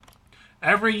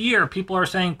Every year, people are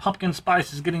saying pumpkin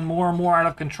spice is getting more and more out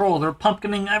of control. They're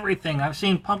pumpkining everything. I've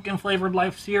seen pumpkin flavored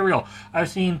Life cereal. I've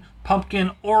seen pumpkin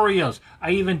Oreos.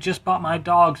 I even just bought my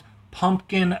dogs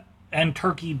pumpkin and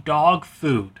turkey dog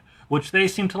food, which they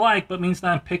seem to like, but means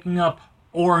that I'm picking up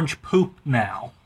orange poop now.